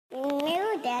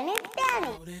Danny.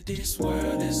 This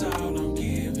world is all I'm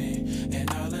giving, and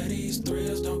all of these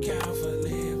thrills don't count for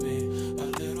living. A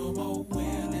little more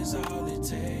will is all it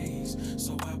takes,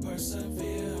 so I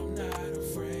persevere, I'm not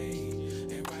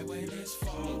afraid. And right when it's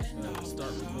falling off,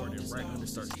 start recording right when it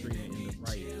starts streaming in the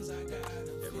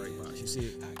that right box. You see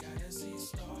it?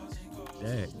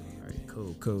 That. All right,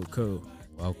 cool.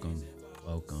 Welcome.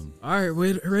 All right,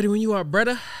 ready when you are,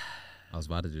 brother. I was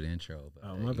about to do the intro, but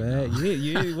oh my bad.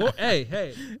 Yeah. Well,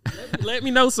 hey, let me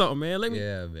know something, man.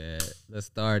 Yeah, man. Let's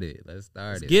start it. Let's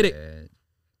get it. Man.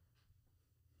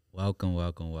 Welcome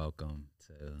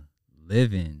to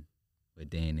Living with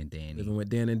Dan and Danny. Living with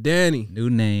Dan and Danny. New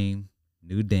name,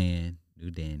 new Dan,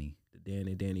 new Danny. The Dan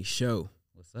and Danny Show.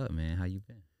 What's up, man? How you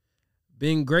been?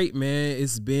 Been great, man.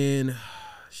 It's been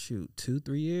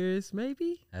 2-3 years,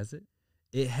 maybe. Has it?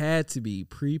 It had to be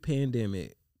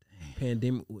pre-pandemic.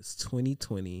 Pandemic was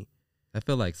 2020. I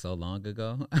feel like so long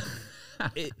ago.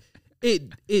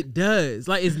 It does.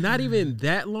 Like, it's not even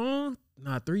that long.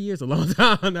 Nah, 3 years a long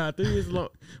time. 3 years a long.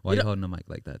 Why you holding the mic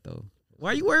like that though?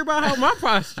 Why you worried about how my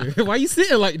posture? Why you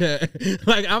sitting like that?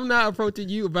 Like, I'm not approaching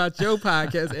you about your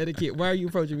podcast etiquette. Why are you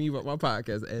approaching me about my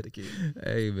podcast etiquette?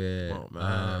 Hey, man. Come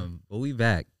on, man. But we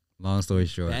back. Long story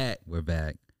short, we're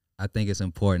back. I think it's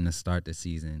important to start the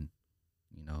season,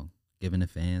 giving the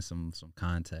fans some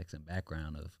context and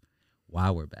background of why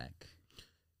we're back.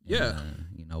 Yeah.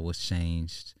 And, what's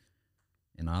changed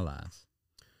in our lives.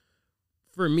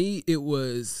 For me, it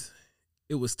was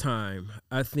time.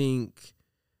 I think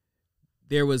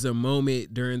there was a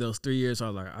moment during those 3 years I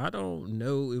was like, I don't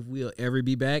know if we'll ever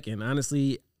be back. And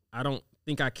honestly, I don't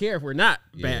think I care if we're not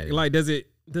back. Yeah. Like, does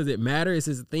it matter? Is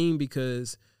this a thing?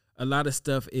 Because a lot of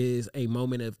stuff is a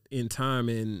moment in time,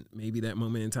 and maybe that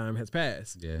moment in time has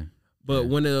passed. Yeah. But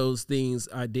one of those things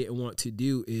I didn't want to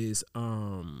do is,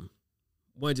 one,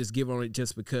 just give on it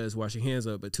just because, wash your hands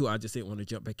up. But two, I just didn't want to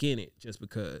jump back in it just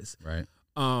because. Right.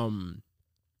 And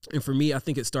for me, I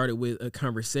think it started with a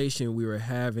conversation we were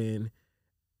having,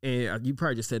 and you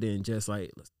probably just said it in just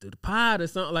like, let's do the pod or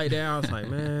something like that. I was like,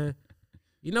 man,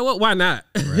 you know what? Why not?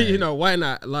 Right. Why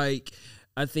not? Like,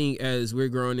 I think as we're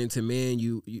growing into men,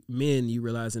 you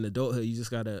realize in adulthood, you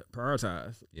just got to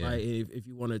prioritize. Yeah. Like, if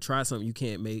you want to try something, you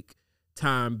can't make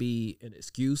time be an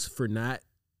excuse for not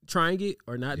trying it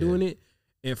or not doing it.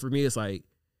 And for me, it's like,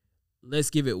 let's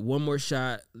give it one more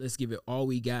shot. Let's give it all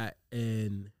we got,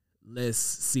 and let's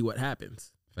see what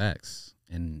happens. Facts.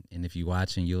 And if you're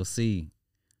watching, you'll see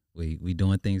we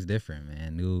doing things different,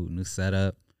 man. New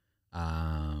setup,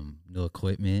 new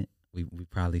equipment. We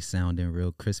probably sounding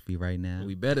real crispy right now.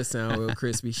 We better sound real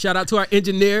crispy. Shout out to our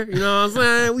engineer. You know what I'm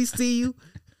saying? We see you.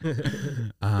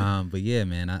 But yeah,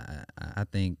 man, I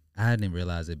think I didn't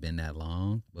realize it'd been that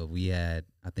long, but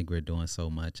I think we were doing so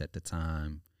much at the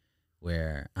time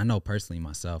where I know personally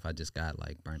myself, I just got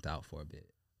like burnt out for a bit.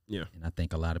 Yeah. And I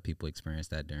think a lot of people experienced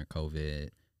that during COVID,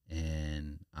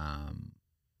 and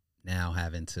now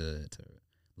having to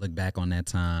look back on that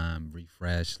time,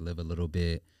 refresh, live a little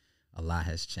bit. A lot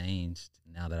has changed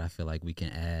now that I feel like we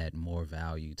can add more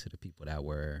value to the people that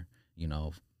were,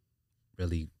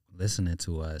 really listening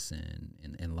to us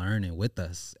and learning with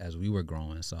us as we were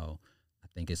growing. So I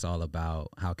think it's all about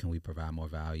how can we provide more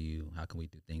value? How can we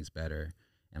do things better?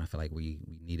 And I feel like we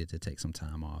needed to take some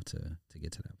time off to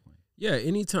get to that point. Yeah,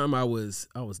 anytime I was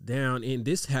down, and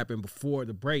this happened before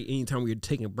the break, anytime we were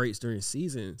taking breaks during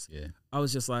seasons, I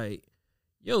was just like,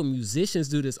 yo, musicians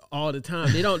do this all the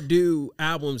time. They don't do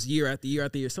albums year after year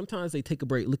after year. Sometimes they take a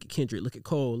break. Look at Kendrick, look at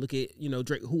Cole, look at,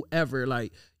 Drake, whoever,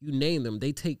 like, you name them.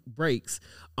 They take breaks.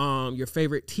 Your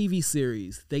favorite TV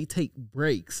series, they take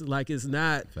breaks. Like, it's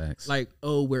not Facts. like,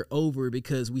 oh, we're over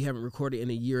because we haven't recorded in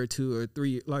a year or 2 or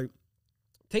 3. Like,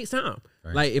 takes time.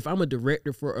 Right. Like, if I'm a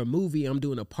director for a movie, I'm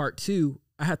doing a part 2,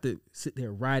 I have to sit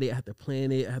there, write it, I have to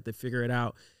plan it, I have to figure it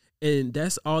out. And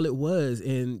that's all it was.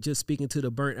 And just speaking to the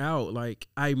burnt out, like,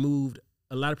 I moved,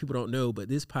 a lot of people don't know, but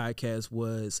this podcast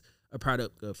was a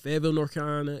product of Fayetteville, North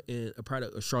Carolina, and a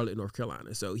product of Charlotte, North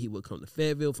Carolina. So he would come to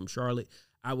Fayetteville from Charlotte.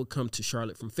 I would come to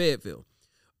Charlotte from Fayetteville.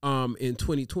 In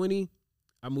 2020,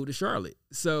 I moved to Charlotte.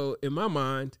 So in my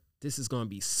mind, this is going to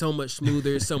be so much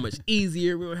smoother, so much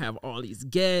easier. We're going to have all these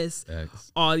guests,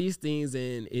 all these things.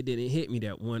 And it didn't hit me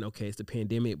that one, okay, it's the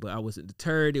pandemic, but I wasn't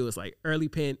deterred. It was like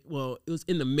it was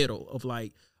in the middle of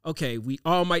like, okay, we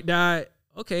all might die.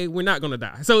 Okay, we're not going to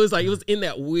die. So it's like, it was in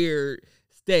that weird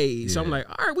stage. Yeah. So I'm like,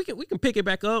 all right, we can pick it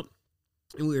back up.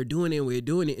 And we were doing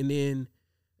it. And then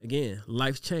again,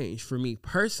 life's changed for me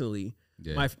personally.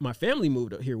 Yeah. My family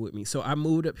moved up here with me. So I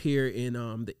moved up here in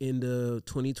the end of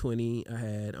 2020. I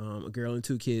had a girl and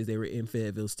 2 kids. They were in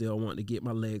Fayetteville still, wanting to get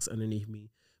my legs underneath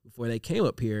me before they came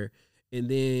up here. And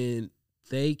then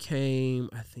they came,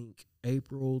 I think,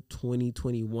 April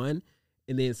 2021.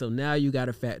 And then so now you got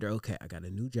to factor, okay, I got a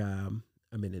new job.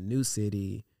 I'm in a new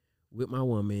city with my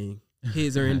woman.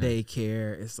 Kids are in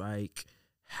daycare. It's like,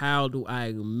 how do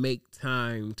I make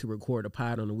time to record a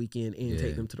pod on the weekend and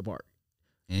take them to the park?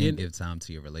 And give time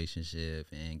to your relationship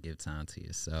and give time to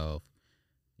yourself.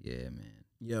 Yeah, man.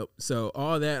 Yep. So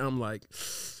all that, I'm like,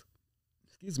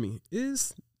 excuse me,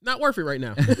 is not worth it right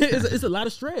now. It's a lot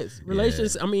of stress.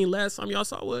 Relations. I mean, last time y'all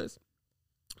saw us,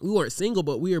 we weren't single,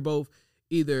 but we were both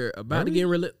either about to get in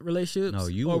relationships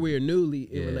or we were newly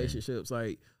in relationships,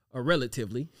 like, or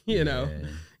relatively, you know. Yeah.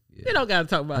 You don't got to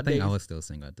talk about that. I think I was still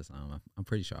single at the time. I'm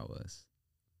pretty sure I was.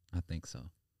 I think so.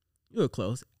 You were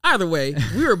close. Either way,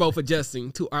 we were both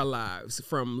adjusting to our lives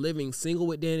from living single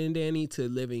with Danny and Danny to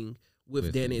living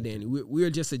with Danny and Danny. We were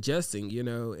just adjusting, you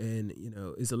know, and, you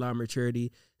know, it's a lot of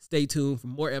maturity. Stay tuned for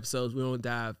more episodes. We won't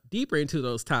dive deeper into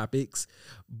those topics,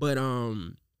 but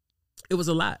it was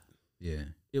a lot. Yeah.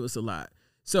 It was a lot.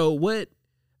 So what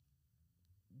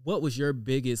was your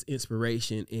biggest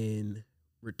inspiration in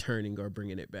returning or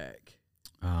bringing it back?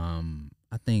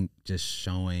 I think just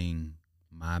showing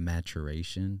my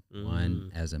maturation,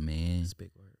 one, as a man. That's a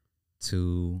big word.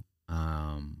 Two,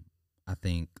 I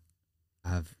think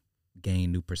I've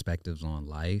gained new perspectives on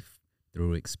life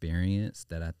through experience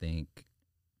that I think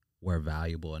were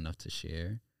valuable enough to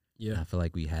share. Yeah. And I feel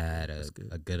like we had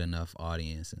a good enough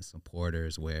audience and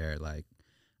supporters where, like,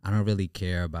 I don't really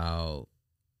care about,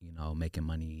 you know, making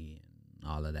money and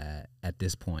all of that at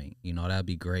this point. You know, that'd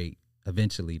be great.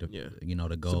 Eventually, you know,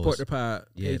 the goals. Support the pod,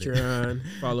 Patreon,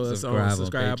 follow us on,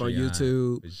 subscribe on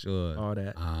YouTube, for sure, all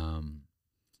that.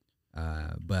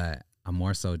 But I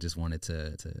more so just wanted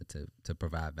to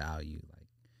provide value. Like,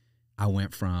 I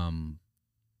went from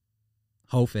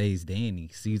Whole Phase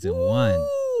Danny season 1.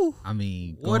 I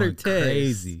mean, water test,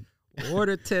 crazy.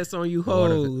 Water test on you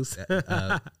hoes.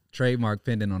 Trademark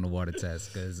pending on the water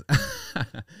test, because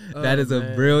that is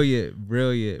a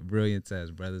brilliant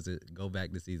test, brothers. Go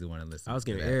back to season 1 and listen. I was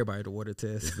giving everybody the water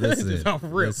test. Listen,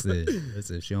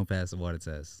 if she don't pass the water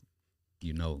test,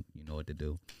 you know what to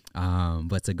do.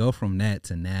 But to go from that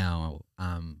to now,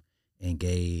 I'm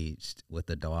engaged with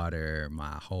a daughter.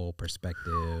 My whole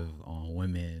perspective on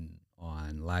women,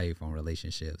 on life, on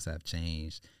relationships have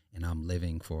changed, and I'm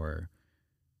living for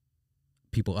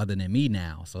people other than me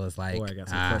now. So it's like, I got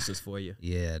some questions for you.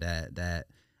 Yeah, that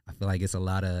I feel like it's a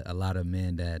lot of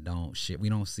men that don't we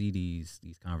don't see these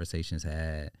conversations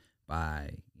had by,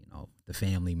 you know, the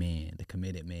family man, the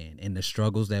committed man, and the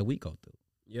struggles that we go through.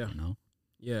 Yeah. You know?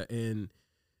 Yeah. And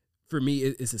for me,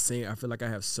 it's the same. I feel like I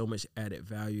have so much added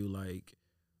value. Like,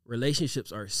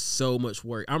 relationships are so much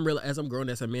work. As I'm growing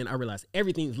as a man, I realize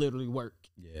everything's literally work.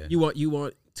 Yeah. You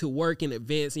want to work and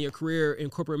advance in your career in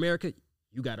corporate America,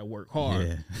 you got to work hard.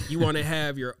 Yeah. You want to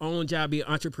have your own job, be an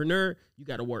entrepreneur, you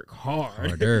got to work hard.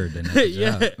 Harder than that.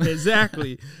 Yeah,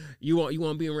 exactly. You want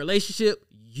to be in a relationship,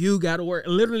 you got to work.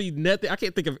 Literally nothing. I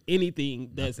can't think of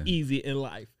anything that's easy in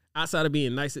life outside of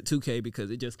being nice at 2K,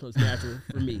 because it just comes natural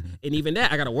for me. And even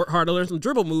that, I got to work hard to learn some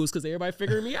dribble moves because everybody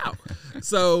figuring me out.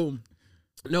 So,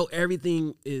 no,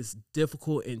 everything is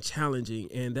difficult and challenging.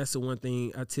 And that's the one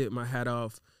thing I tip my hat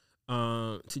off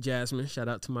to Jasmine. Shout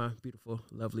out to my beautiful,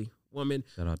 lovely woman.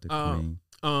 Shout out to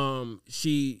Queen.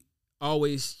 She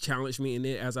always challenged me, and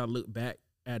then as I look back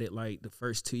at it, like the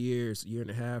first 2 years, year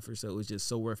and a half or so, it was just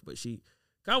so worth. But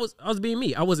I was being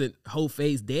me. I wasn't Whole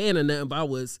Phase Dan or nothing, but I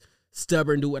was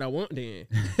stubborn, do what I want then,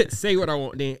 say what I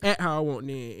want then, act how I want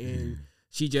then, and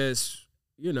she just,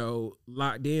 you know,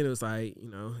 locked in. It was like, you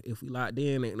know, if we locked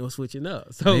in, ain't no switching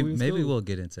up. So maybe we'll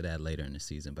get into that later in the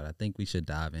season, but I think we should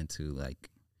dive into like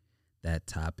that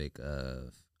topic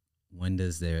of when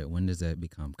does that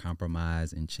become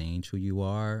compromise and change who you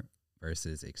are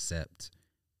versus accept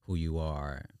who you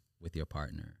are with your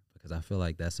partner, because I feel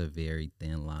like that's a very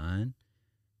thin line,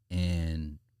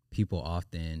 and people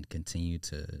often continue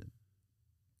to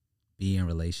be in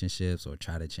relationships or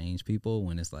try to change people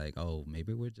when it's like, oh,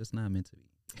 maybe we're just not meant to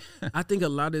be. I think a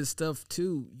lot of this stuff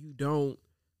too, you don't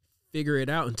figure it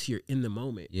out until you're in the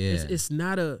moment. Yeah. It's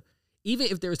not even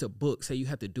if there's a book say you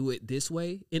have to do it this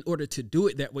way, in order to do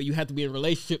it that way, you have to be in a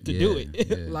relationship to do it.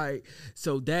 Yeah. Like,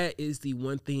 so that is the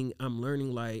one thing I'm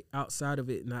learning, like, outside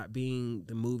of it not being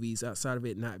the movies, outside of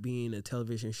it not being a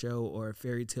television show or a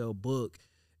fairy tale book,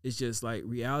 it's just like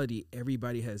reality.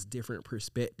 Everybody has different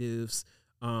perspectives.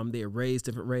 They're raised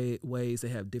different ways. They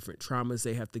have different traumas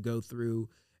they have to go through,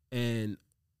 and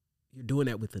you're doing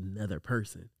that with another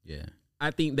person. Yeah.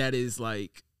 I think that is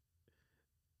like,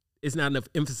 it's not enough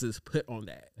emphasis put on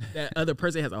that. That other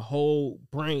person has a whole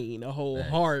brain, a whole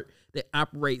heart that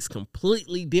operates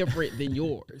completely different than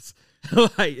yours.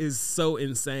 Like, it's so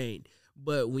insane.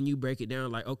 But when you break it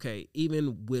down, like, okay,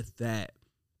 even with that,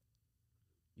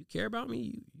 you care about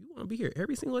me? You want to be here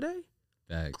every single day?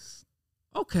 Facts.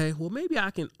 Okay, well, maybe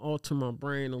I can alter my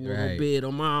brain a little bit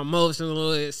on my emotions a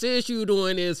little bit since you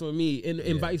doing this for me,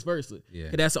 and vice versa. Yeah.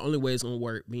 'Cause that's the only way it's going to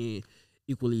work, being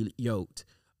equally yoked.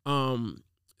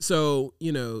 So,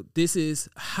 you know, this is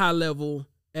high level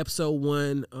episode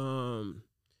 1,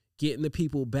 getting the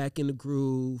people back in the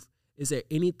groove. Is there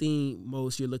anything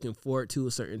most you're looking forward to,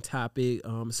 a certain topic,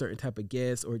 a certain type of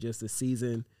guest, or just a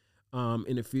season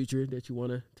in the future that you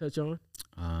want to touch on?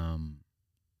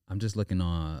 I'm just looking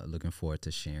forward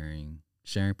to sharing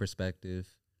perspective,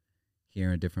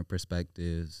 hearing different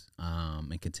perspectives,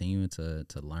 and continuing to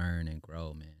learn and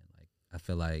grow, man. Like, I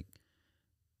feel like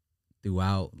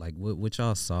throughout, like what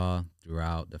y'all saw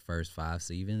throughout the first 5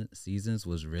 seasons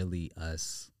was really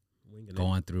us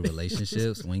going through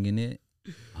relationships, winging it,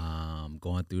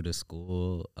 going through the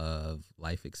school of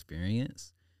life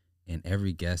experience. And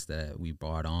every guest that we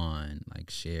brought on, like,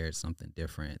 shared something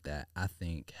different that I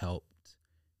think helped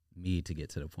me to get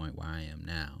to the point where I am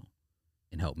now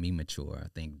and helped me mature. I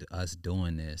think us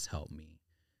doing this helped me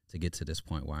to get to this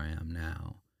point where I am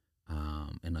now,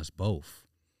 and us both.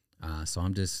 So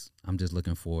I'm just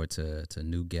looking forward to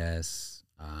new guests,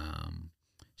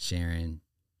 sharing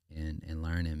and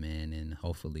learning, man, and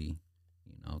hopefully,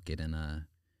 you know, getting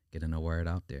a word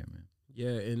out there, man.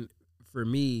 Yeah, and for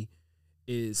me,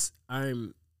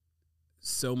 I'm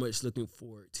so much looking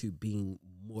forward to being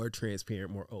more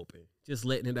transparent, more open, just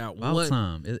letting it out. About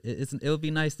time. It'll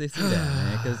be nice to see that,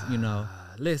 man, because, you know,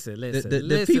 listen,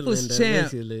 the people's Linda,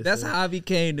 champ. listen. That's how I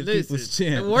became the people's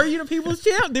champ. Were you the people's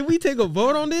champ? Did we take a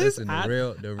vote on this? Listen, the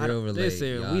real relate.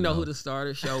 Listen, we know who the star of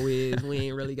the show is. We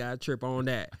ain't really got to trip on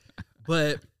that.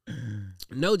 But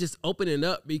no, just opening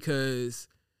up, because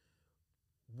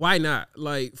why not?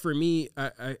 Like, for me,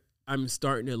 I'm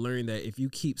starting to learn that if you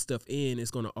keep stuff in,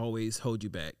 it's going to always hold you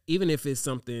back. Even if it's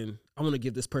something, I want to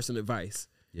give this person advice.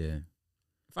 Yeah.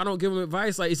 If I don't give them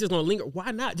advice, like, it's just going to linger.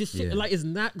 Why not? Just like, it's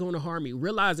not going to harm me.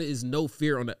 Realize there is no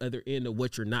fear on the other end of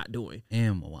what you're not doing.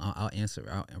 And I'll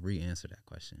re-answer that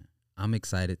question. I'm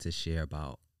excited to share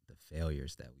about the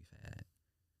failures that we've had,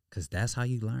 because that's how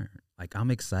you learn. Like,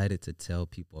 I'm excited to tell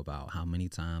people about how many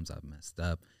times I've messed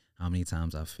up, how many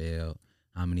times I've failed,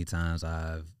 how many times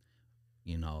I've,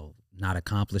 you know, not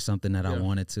accomplished something that I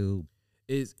wanted to.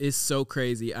 It's so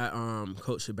crazy. I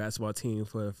coached a basketball team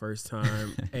for the first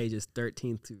time, ages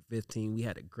 13 to 15. We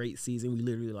had a great season. We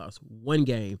literally lost one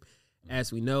game.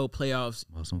 As we know, playoffs,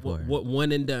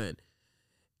 one and done.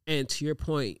 And to your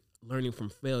point, learning from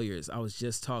failures. I was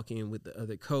just talking with the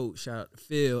other coach, shout out to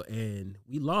Phil, and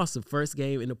we lost the first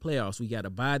game in the playoffs. We got a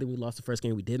bye, then we lost the first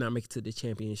game. We did not make it to the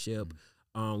championship.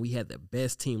 We had the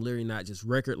best team, literally not just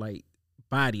record, like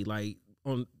body, like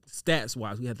on stats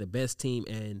wise, we had the best team.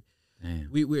 And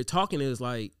we were talking. It was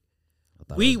like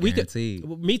we could.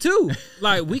 Me too.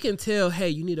 Like, we can tell, hey,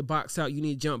 you need to box out, you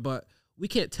need to jump, but we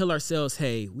can't tell ourselves,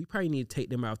 hey, we probably need to take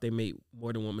them out if they made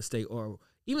more than one mistake, or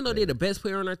even though they're the best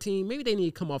player on our team, maybe they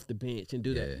need to come off the bench and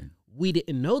do that. We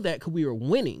didn't know that because we were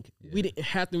winning. We didn't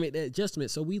have to make that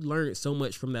adjustment. So we learned so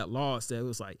much from that loss that it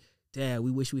was like, Dad, we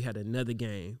wish we had another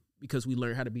game, because we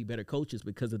learned how to be better coaches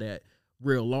because of that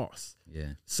real loss.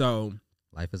 Yeah. So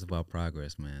life is about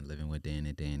progress, man. Living with Dan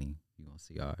and Danny. You're going to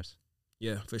see ours.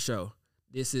 Yeah, for sure.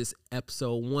 This is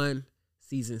episode 1,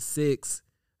 season 6,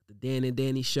 the Dan and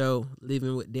Danny Show,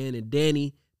 Living with Dan and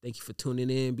Danny. Thank you for tuning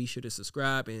in. Be sure to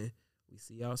subscribe, and we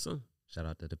see y'all soon. Shout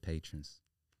out to the patrons.